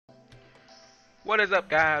What is up,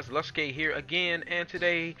 guys? Luske here again, and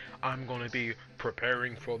today I'm gonna be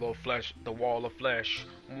preparing for the wall of flesh.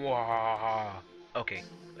 Mwah. Okay,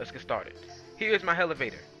 let's get started. Here's my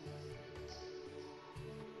elevator.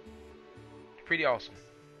 Pretty awesome.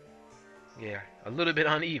 Yeah, a little bit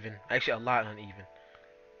uneven. Actually, a lot uneven.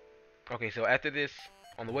 Okay, so after this,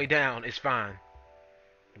 on the way down, it's fine.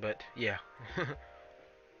 But yeah,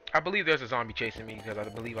 I believe there's a zombie chasing me because I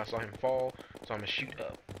believe I saw him fall. So I'm gonna shoot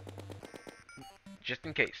up, just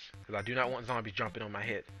in case, because I do not want zombies jumping on my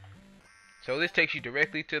head. So this takes you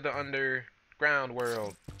directly to the underground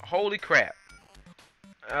world. Holy crap.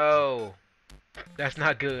 Oh, that's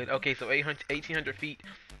not good. Okay, so 1,800 feet.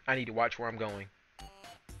 I need to watch where I'm going.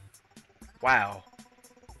 Wow.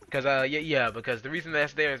 Because because the reason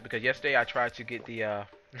that's there is because yesterday I tried to get the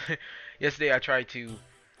yesterday I tried to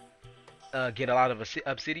get a lot of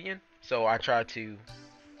obsidian. So I tried to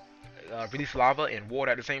release lava and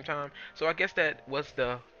water at the same time. So I guess that was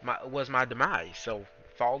my demise. So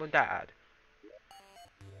fall and died.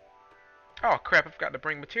 Oh crap! I forgot to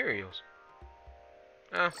bring materials.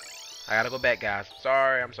 Oh, I gotta go back, guys.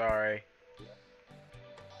 Sorry, I'm sorry.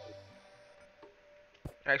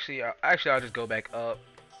 Actually, I'll just go back up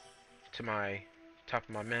to my top of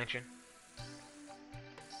my mansion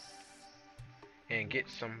and get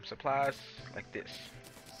some supplies like this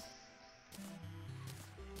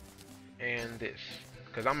and this,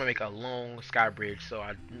 because I'm gonna make a long sky bridge so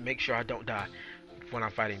I make sure I don't die when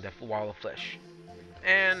I'm fighting the wall of flesh.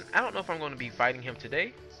 And I don't know if I'm going to be fighting him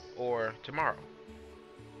today or tomorrow.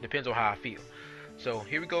 Depends on how I feel. So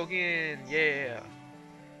here we go again. Yeah.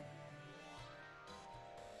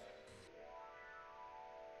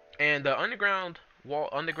 And the underground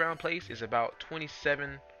place is about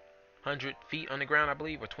 2,700 feet underground, I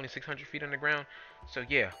believe, or 2,600 feet underground. So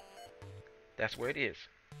yeah, that's where it is.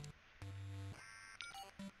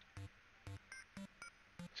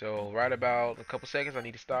 So right about a couple seconds, I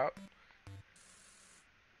need to stop.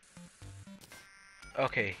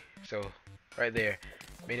 Okay, so right there,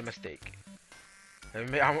 made a mistake.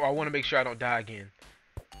 I want to make sure I don't die again.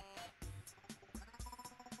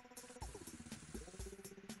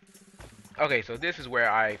 Okay, so this is where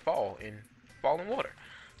I fall in water.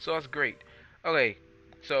 So that's great. Okay,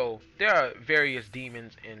 so there are various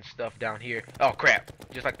demons and stuff down here. Oh crap,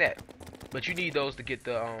 just like that. But you need those to get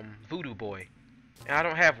the voodoo boy. And I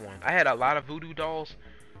don't have one. I had a lot of voodoo dolls,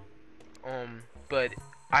 but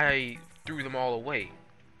I threw them all away.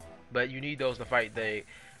 But you need those to fight the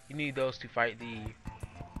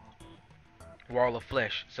wall of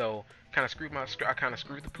flesh. So I kind of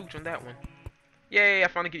screwed the pooch on that one. Yay! I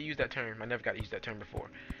finally get to use that term. I never got to use that term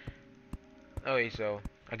before. Okay, so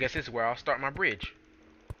I guess this is where I'll start my bridge.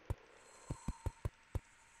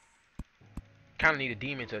 Kind of need a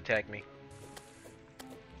demon to attack me.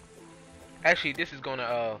 Actually, this is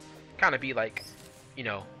gonna kind of be like, you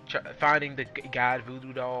know, finding the god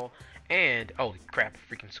voodoo doll and oh crap,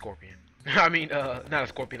 freaking scorpion. I mean, not a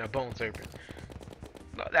scorpion, a bone serpent.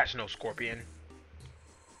 No, that's no scorpion.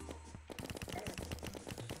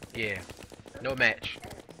 Yeah, no match.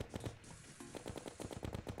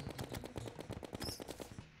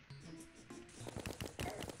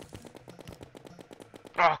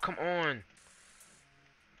 Oh, come on.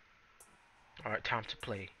 Alright, time to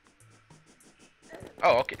play.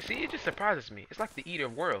 Oh, okay. See, it just surprises me. It's like the Eater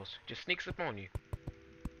of Worlds. Just sneaks up on you.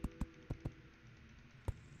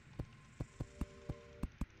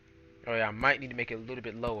 Oh yeah, I might need to make it a little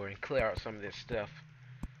bit lower and clear out some of this stuff.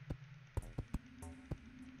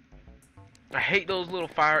 I hate those little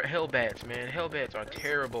fire hellbats, man. Hellbats are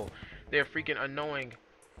terrible. They're freaking annoying.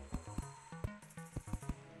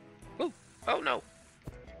 Ooh. Oh no.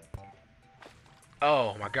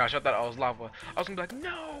 Oh my gosh, I thought I was lava. I was gonna be like,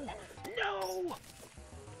 no! No!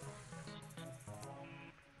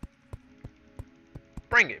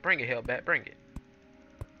 Bring it, hellbat, bring it.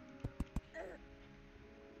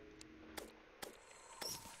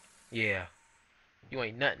 Yeah. You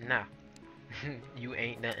ain't nothing now. You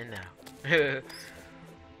ain't nothing now.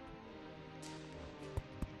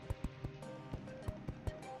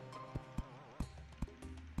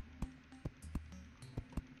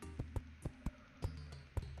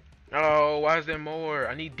 Oh, why is there more?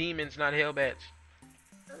 I need demons, not hellbats.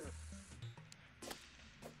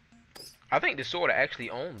 I think the sword actually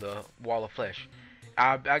owned the wall of flesh.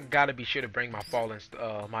 I gotta be sure to bring my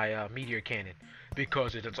meteor cannon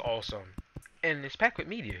because it is awesome, and it's packed with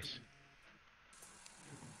meteors.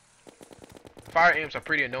 Fire imps are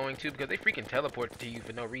pretty annoying too because they freaking teleport to you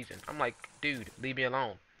for no reason. I'm like, dude, leave me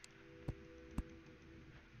alone.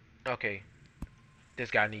 Okay, this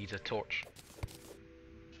guy needs a torch.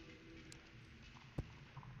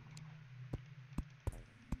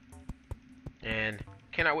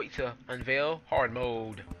 Cannot wait to unveil hard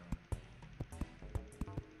mode.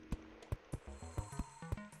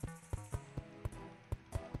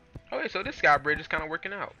 Okay, so this sky bridge is kind of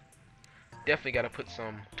working out. Definitely got to put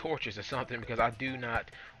some torches or something because I do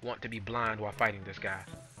not want to be blind while fighting this guy.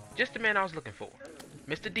 Just the man I was looking for.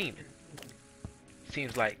 Mr. Demon.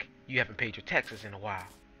 Seems like you haven't paid your taxes in a while.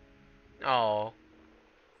 Oh,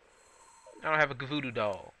 I don't have a voodoo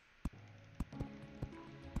doll.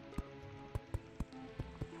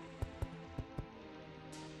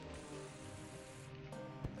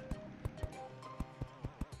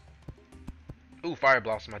 Ooh, fire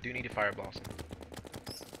blossom. I do need a fire blossom.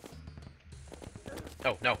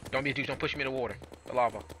 Oh, no. Don't be a douche. Don't push me in the water. The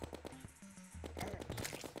lava.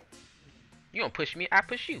 You don't push me. I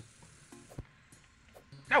push you.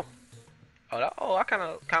 No. Oh, I kind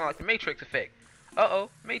of like the Matrix effect. Uh-oh.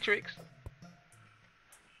 Matrix.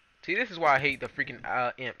 See, this is why I hate the freaking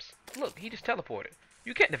imps. Look, he just teleported.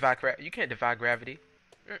 You can't defy gravity.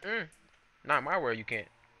 Not in my world, you can't.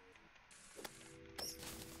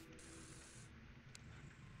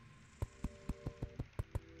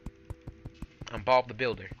 I'm Bob the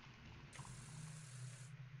Builder.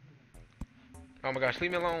 Oh my gosh,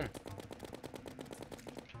 leave me alone.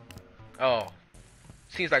 Oh.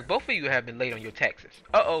 Seems like both of you have been late on your taxes.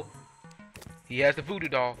 Uh-oh. He has the voodoo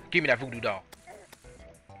doll. Give me that voodoo doll.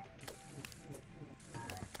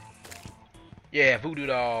 Yeah, voodoo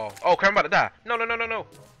doll. Oh, crap, I'm about to die. No.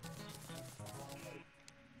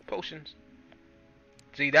 Potions.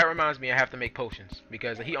 See, that reminds me I have to make potions.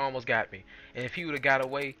 Because he almost got me. And if he would have got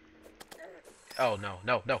away... Oh, no.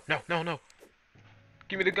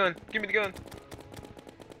 Give me the gun.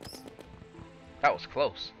 That was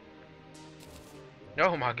close.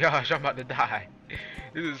 Oh my gosh, I'm about to die.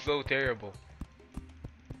 This is so terrible.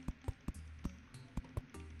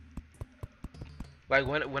 Like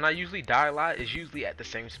when I usually die a lot, it's usually at the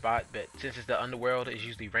same spot, but since it's the underworld, it's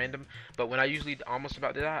usually random. But when I usually almost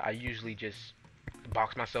about to die, I usually just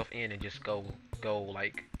box myself in and just go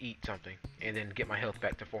like eat something and then get my health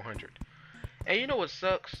back to 400. And you know what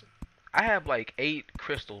sucks? I have like 8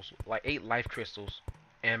 crystals, like 8 life crystals,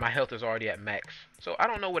 and my health is already at max. So I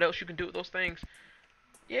don't know what else you can do with those things.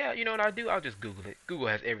 Yeah, you know what I do? I'll just Google it. Google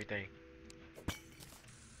has everything.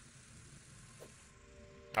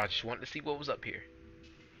 I just wanted to see what was up here.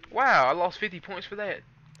 Wow, I lost 50 points for that.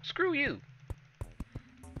 Screw you.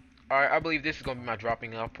 Alright, I believe this is going to be my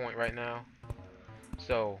dropping off point right now.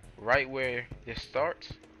 So, right where this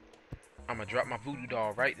starts, I'm going to drop my voodoo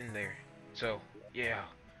doll right in there. So, yeah.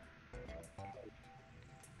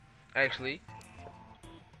 Actually,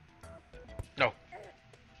 no.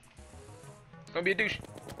 Don't be a douche.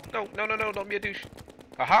 No, don't be a douche.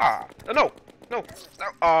 Haha. No.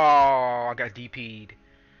 Oh, I got DP'd.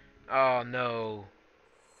 Oh, no.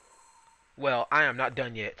 Well, I am not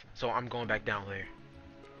done yet, so I'm going back down there.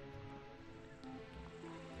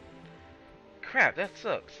 Crap, that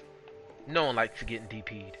sucks. No one likes getting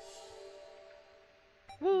DP'd.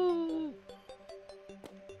 Woo!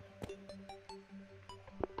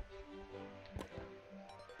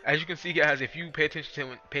 As you can see, guys, if you pay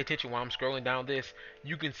attention while I'm scrolling down this,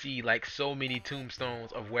 you can see like so many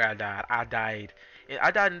tombstones of where I died.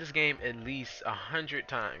 I died in this game at least 100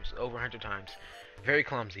 times, over 100 times. Very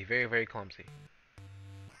clumsy, very clumsy.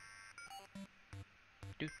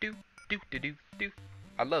 Do.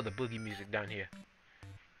 I love the boogie music down here.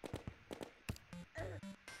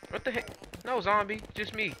 What the heck? No zombie,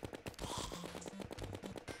 just me.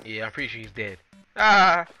 Yeah, I'm pretty sure he's dead.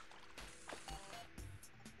 Ah!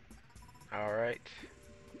 Alright.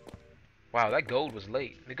 Wow, that gold was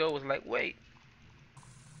late. The gold was like, wait.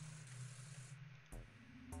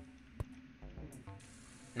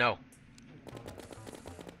 No.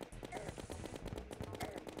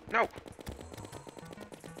 No.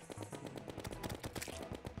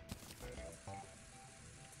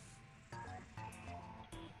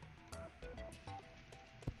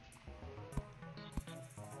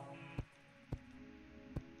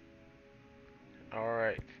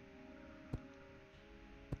 Alright.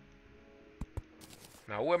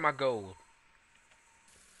 Now, where my gold?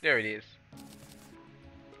 There it is.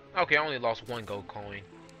 Okay, I only lost 1 gold coin.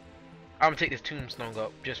 I'm gonna take this tombstone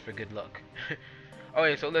up just for good luck.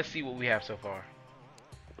 Okay, so let's see what we have so far.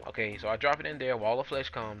 Okay, so I drop it in there. Wall of flesh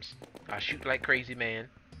comes. I shoot like crazy man.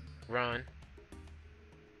 Run.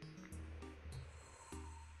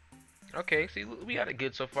 Okay, see, we got it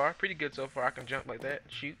good so far. Pretty good so far. I can jump like that.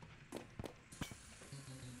 Shoot.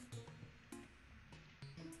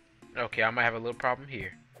 Okay, I might have a little problem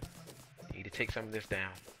here. Need to take some of this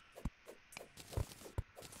down.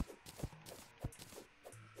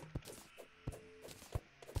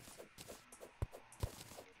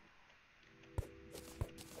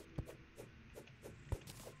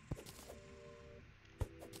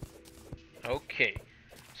 Okay.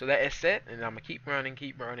 So that is set, and I'm gonna keep running,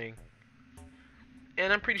 keep running.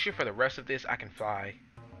 And I'm pretty sure for the rest of this, I can fly.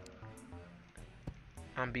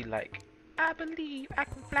 I'm be like, I believe I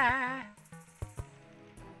can fly.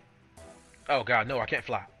 Oh god, no, I can't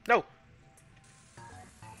fly. No!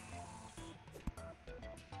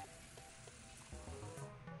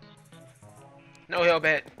 No,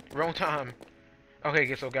 Hellbat. Wrong time.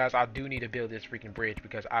 Okay, so guys, I do need to build this freaking bridge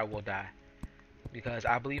because I will die. Because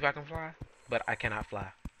I believe I can fly, but I cannot fly.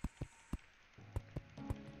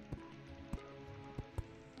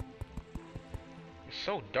 It's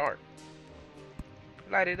so dark.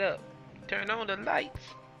 Light it up. Turn on the lights.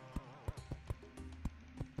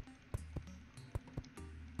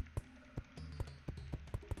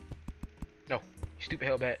 No, you stupid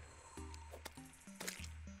Hellbat.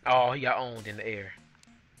 Oh, he got owned in the air.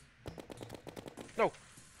 No.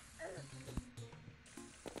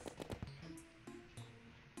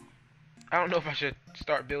 I don't know if I should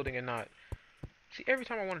start building or not. See, every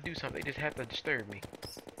time I want to do something, they just have to disturb me.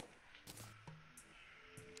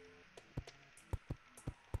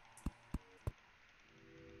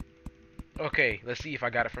 Okay, let's see if I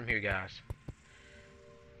got it from here, guys.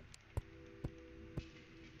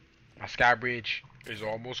 My sky bridge is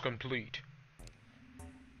almost complete.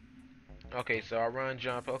 Okay, so I run,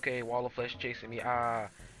 jump. Okay, wall of flesh chasing me. Ah,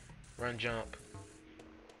 run, jump.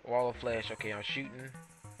 Wall of flesh. Okay, I'm shooting.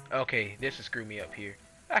 Okay, this will screw me up here.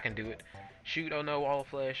 I can do it. Shoot. Oh no, wall of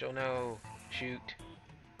flesh. Oh no. Shoot.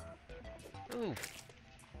 Ooh.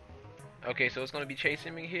 Okay, so it's gonna be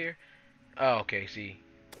chasing me here. Oh, okay. See.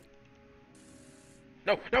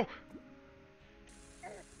 No, no.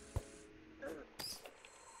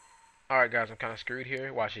 All right, guys, I'm kind of screwed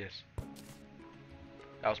here. Watch this.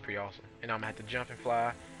 That was pretty awesome. And I'm gonna have to jump and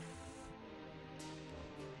fly.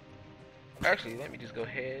 Actually, let me just go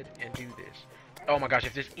ahead and do this. Oh my gosh,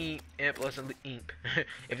 if this imp doesn't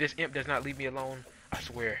if this imp does not leave me alone, I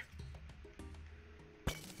swear.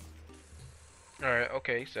 Alright,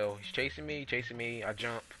 okay, so he's chasing me, I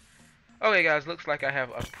jump. Okay guys, looks like I have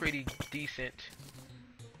a pretty decent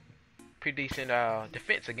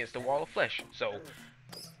defense against the wall of flesh. So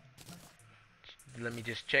let me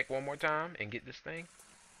just check one more time and get this thing.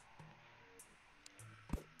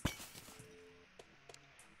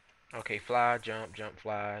 Okay, fly, jump, jump,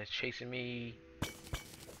 fly. It's chasing me.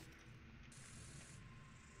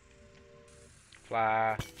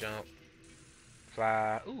 Fly, jump,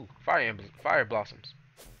 fly. Ooh, fire blossoms.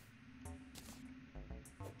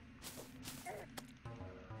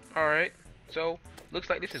 Alright, so looks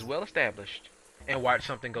like this is well established. And watch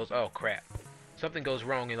something goes, oh crap. Something goes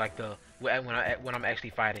wrong in like when I'm actually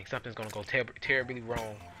fighting. Something's gonna go terribly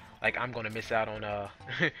wrong. Like I'm gonna miss out on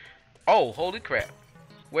oh, holy crap.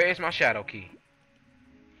 Where is my shadow key?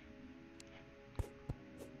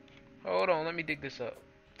 Hold on, let me dig this up.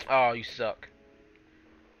 Oh, you suck.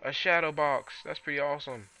 A shadow box. That's pretty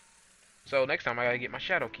awesome. So next time I gotta get my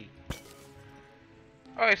shadow key.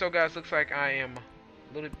 Alright, so guys, looks like I am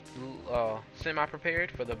a little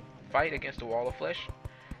semi-prepared for the fight against the wall of flesh.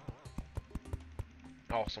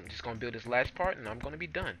 Awesome. Just gonna build this last part and I'm gonna be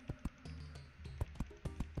done.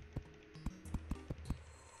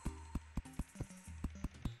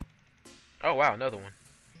 Oh wow, another one.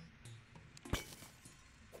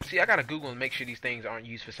 See, I gotta Google and make sure these things aren't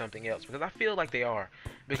used for something else because I feel like they are.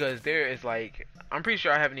 Because there is like, I'm pretty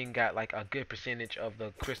sure I haven't even got like a good percentage of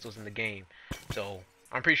the crystals in the game. So,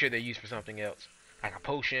 I'm pretty sure they're used for something else. Like a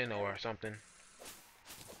potion or something.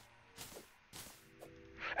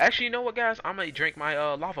 Actually, you know what guys? I'm gonna drink my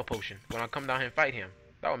lava potion when I come down here and fight him.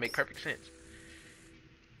 That would make perfect sense.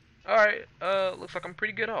 Alright, looks like I'm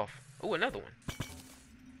pretty good off. Ooh, another one.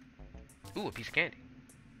 Ooh, a piece of candy.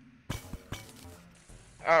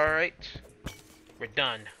 Alright. We're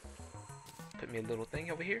done. Put me a little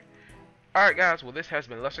thing over here. Alright guys, well this has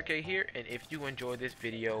been Lester K here, and if you enjoyed this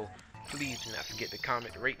video, please do not forget to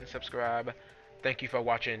comment, rate, and subscribe. Thank you for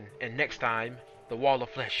watching, and next time, the Wall of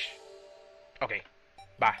Flesh. Okay,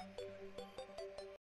 bye.